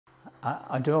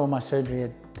I do all my surgery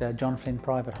at Flynn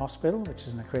Private Hospital, which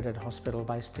is an accredited hospital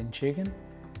based in Tugun.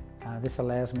 This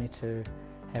allows me to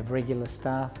have regular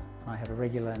staff. I have a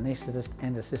regular anaesthetist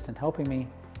and assistant helping me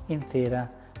in theatre,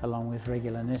 along with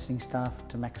regular nursing staff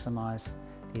to maximise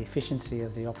the efficiency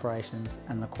of the operations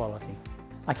and the quality.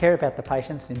 I care about the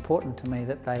patients. It's important to me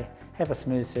that they have a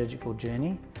smooth surgical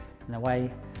journey, and the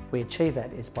way we achieve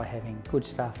that is by having good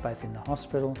staff both in the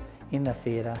hospital, in the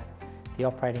theatre, the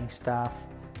operating staff,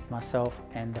 myself,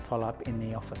 and the follow-up in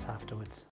the office afterwards.